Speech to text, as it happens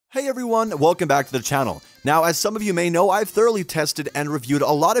Hey everyone, welcome back to the channel. Now, as some of you may know, I've thoroughly tested and reviewed a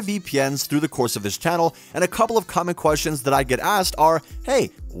lot of VPNs through the course of this channel, and a couple of common questions that I get asked are,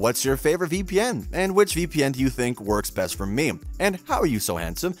 hey, what's your favorite VPN? And which VPN do you think works best for me? And how are you so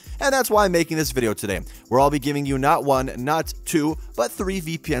handsome? And that's why I'm making this video today, where I'll be giving you not one, not two, but three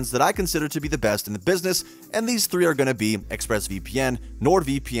VPNs that I consider to be the best in the business, and these three are going to be ExpressVPN,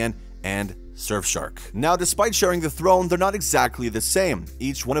 NordVPN, and Surfshark. Now, despite sharing the throne, they're not exactly the same.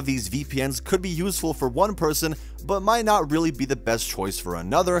 Each one of these VPNs could be useful for one person, but might not really be the best choice for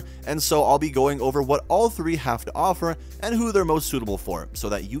another, and so I'll be going over what all three have to offer and who they're most suitable for, so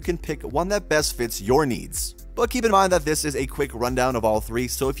that you can pick one that best fits your needs. But keep in mind that this is a quick rundown of all three,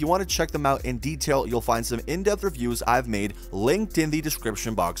 so if you want to check them out in detail, you'll find some in-depth reviews I've made linked in the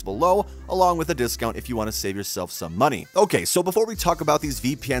description box below, along with a discount if you want to save yourself some money. Okay, so before we talk about these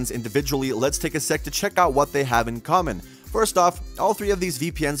VPNs individually, let's take a sec to check out what they have in common. First off, all three of these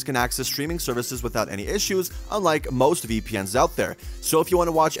VPNs can access streaming services without any issues, unlike most VPNs out there. So if you want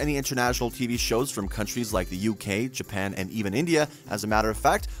to watch any international TV shows from countries like the UK, Japan, and even India, as a matter of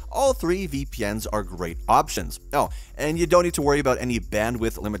fact, all three VPNs are great options. Oh, and you don't need to worry about any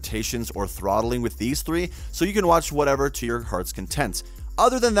bandwidth limitations or throttling with these three, so you can watch whatever to your heart's content.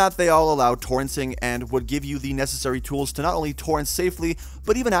 Other than that, they all allow torrenting and would give you the necessary tools to not only torrent safely,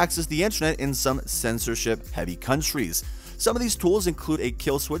 but even access the internet in some censorship-heavy countries. Some of these tools include a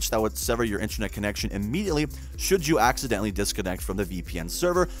kill switch that would sever your internet connection immediately should you accidentally disconnect from the VPN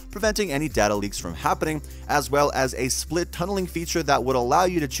server, preventing any data leaks from happening, as well as a split tunneling feature that would allow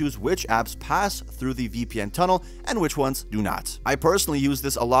you to choose which apps pass through the VPN tunnel and which ones do not. I personally use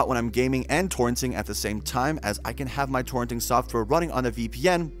this a lot when I'm gaming and torrenting at the same time, as I can have my torrenting software running on a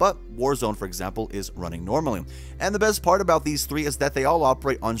VPN, but Warzone, for example, is running normally. And the best part about these three is that they all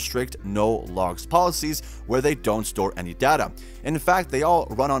operate on strict no logs policies, where they don't store any data. In fact, they all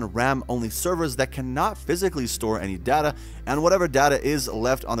run on RAM-only servers that cannot physically store any data, and whatever data is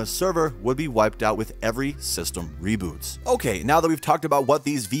left on the server would be wiped out with every system reboot. Okay, now that we've talked about what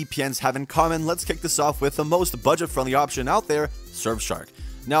these VPNs have in common, let's kick this off with the most budget-friendly option out there, Surfshark.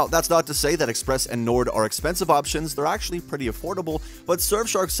 Now, that's not to say that Express and Nord are expensive options, they're actually pretty affordable, but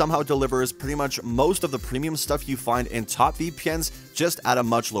Surfshark somehow delivers pretty much most of the premium stuff you find in top VPNs, just at a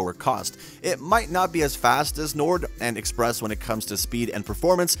much lower cost. It might not be as fast as Nord and Express when it comes to speed and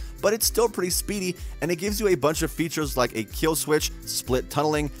performance, but it's still pretty speedy, and it gives you a bunch of features like a kill switch, split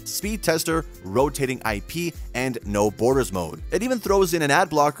tunneling, speed tester, rotating IP, and no borders mode. It even throws in an ad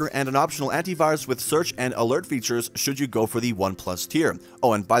blocker and an optional antivirus with search and alert features should you go for the 1+ tier.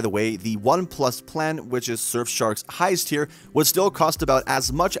 Oh, and by the way, the 1+ plan, which is Surfshark's highest tier, would still cost about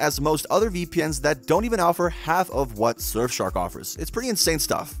as much as most other VPNs that don't even offer half of what Surfshark offers. It's pretty insane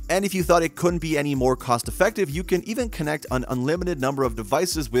stuff. And if you thought it couldn't be any more cost effective, you can even connect an unlimited number of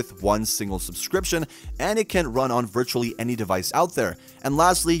devices with one single subscription, and it can run on virtually any device out there. And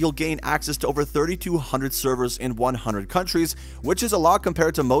lastly, you'll gain access to over 3,200 servers in 100 countries, which is a lot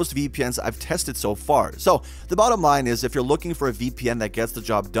compared to most VPNs I've tested so far. So the bottom line is, if you're looking for a VPN that gets the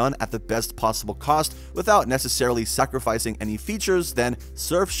job done at the best possible cost without necessarily sacrificing any features, then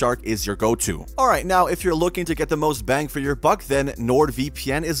Surfshark is your go-to. Alright, now if you're looking to get the most bang for your buck, then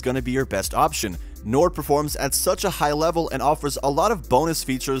NordVPN is going to be your best option. Nord performs at such a high level and offers a lot of bonus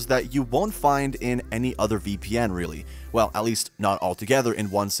features that you won't find in any other VPN really. Well, at least not altogether in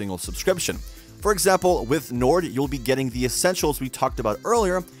one single subscription. For example, with Nord, you'll be getting the essentials we talked about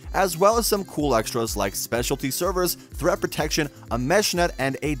earlier, as well as some cool extras like specialty servers, threat protection, a mesh net,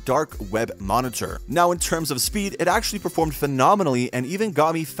 and a dark web monitor. Now, in terms of speed, it actually performed phenomenally and even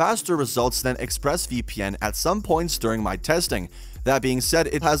got me faster results than ExpressVPN at some points during my testing. That being said,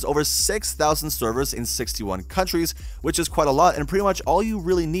 it has over 6,000 servers in 61 countries, which is quite a lot and pretty much all you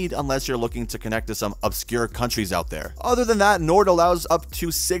really need unless you're looking to connect to some obscure countries out there. Other than that, Nord allows up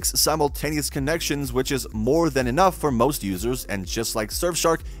to 6 simultaneous connections, which is more than enough for most users, and just like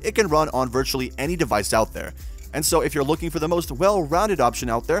Surfshark, it can run on virtually any device out there. And so if you're looking for the most well-rounded option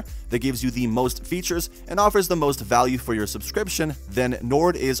out there that gives you the most features and offers the most value for your subscription, then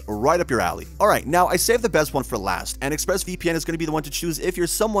Nord is right up your alley. Alright, now I saved the best one for last, and ExpressVPN is going to be the one to choose if you're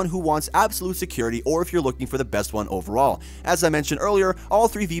someone who wants absolute security or if you're looking for the best one overall. As I mentioned earlier, all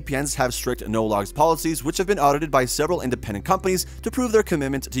three VPNs have strict no-logs policies, which have been audited by several independent companies to prove their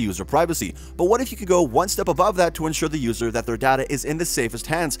commitment to user privacy. But what if you could go one step above that to ensure the user that their data is in the safest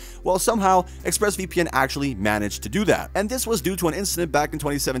hands? Well, somehow, ExpressVPN actually managed managed to do that. And this was due to an incident back in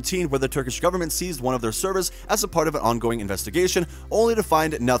 2017 where the Turkish government seized one of their servers as a part of an ongoing investigation, only to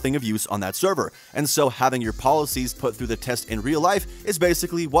find nothing of use on that server. And so having your policies put through the test in real life is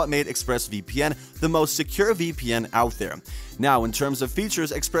basically what made ExpressVPN the most secure VPN out there. Now, in terms of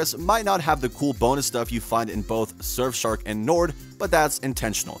features, Express might not have the cool bonus stuff you find in both Surfshark and Nord, but that's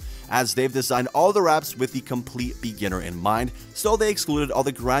intentional, as they've designed all their apps with the complete beginner in mind, so they excluded all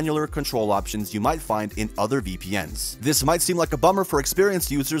the granular control options you might find in other VPNs. This might seem like a bummer for experienced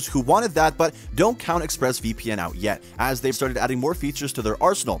users who wanted that, but don't count ExpressVPN out yet, as they've started adding more features to their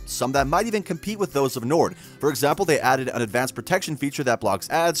arsenal, some that might even compete with those of Nord. For example, they added an advanced protection feature that blocks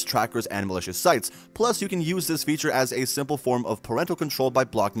ads, trackers, and malicious sites. Plus, you can use this feature as a simple form of parental control by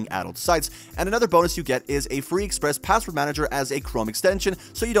blocking adult sites. And another bonus you get is a free Express Password Manager as a Chrome extension,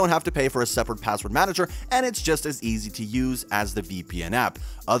 so you don't have to pay for a separate password manager, and it's just as easy to use as the VPN app.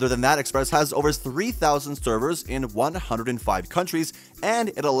 Other than that, Express has over 3,000 servers in 105 countries, and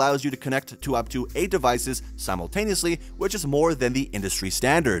it allows you to connect to up to 8 devices simultaneously, which is more than the industry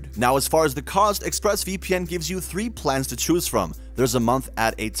standard. Now, as far as the cost, ExpressVPN gives you 3 plans to choose from. There's a month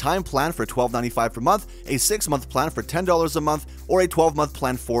at a time plan for $12.95 per month, a 6-month plan for $10 a month, or a 12-month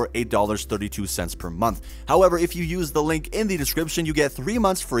plan for $8.32 per month. However, if you use the link in the description, you get 3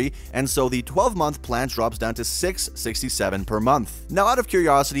 months free, and so the 12-month plan drops down to $6.67 per month. Now, out of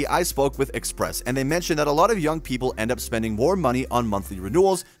curiosity, I spoke with Express, and they mentioned that a lot of young people end up spending more money on monthly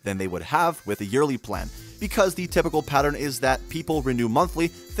renewals than they would have with a yearly plan, because the typical pattern is that people renew monthly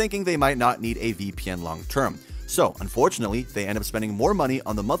thinking they might not need a VPN long term. So, unfortunately, they end up spending more money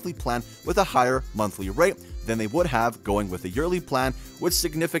on the monthly plan with a higher monthly rate than they would have going with a yearly plan, which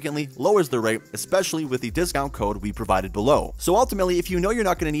significantly lowers the rate, especially with the discount code we provided below. So ultimately, if you know you're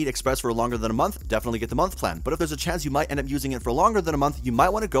not going to need Express for longer than a month, definitely get the month plan. But if there's a chance you might end up using it for longer than a month, you might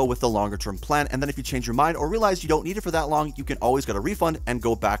want to go with the longer term plan. And then if you change your mind or realize you don't need it for that long, you can always get a refund and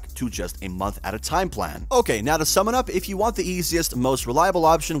go back to just a month at a time plan. Okay, now to sum it up, if you want the easiest, most reliable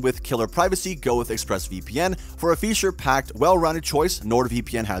option with killer privacy, go with ExpressVPN. For a feature-packed, well-rounded choice,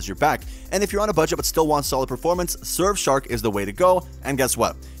 NordVPN has your back. And if you're on a budget but still want solid performance, Surfshark is the way to go. And guess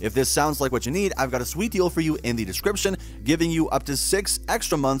what? If this sounds like what you need, I've got a sweet deal for you in the description, giving you up to 6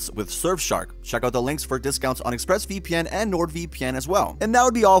 extra months with Surfshark. Check out the links for discounts on ExpressVPN and NordVPN as well. And that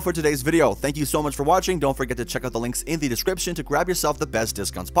would be all for today's video. Thank you so much for watching. Don't forget to check out the links in the description to grab yourself the best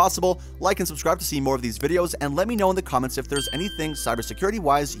discounts possible. Like and subscribe to see more of these videos, and let me know in the comments if there's anything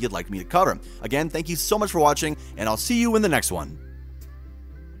cybersecurity-wise you'd like me to cover. Again, thank you so much for watching, and I'll see you in the next one.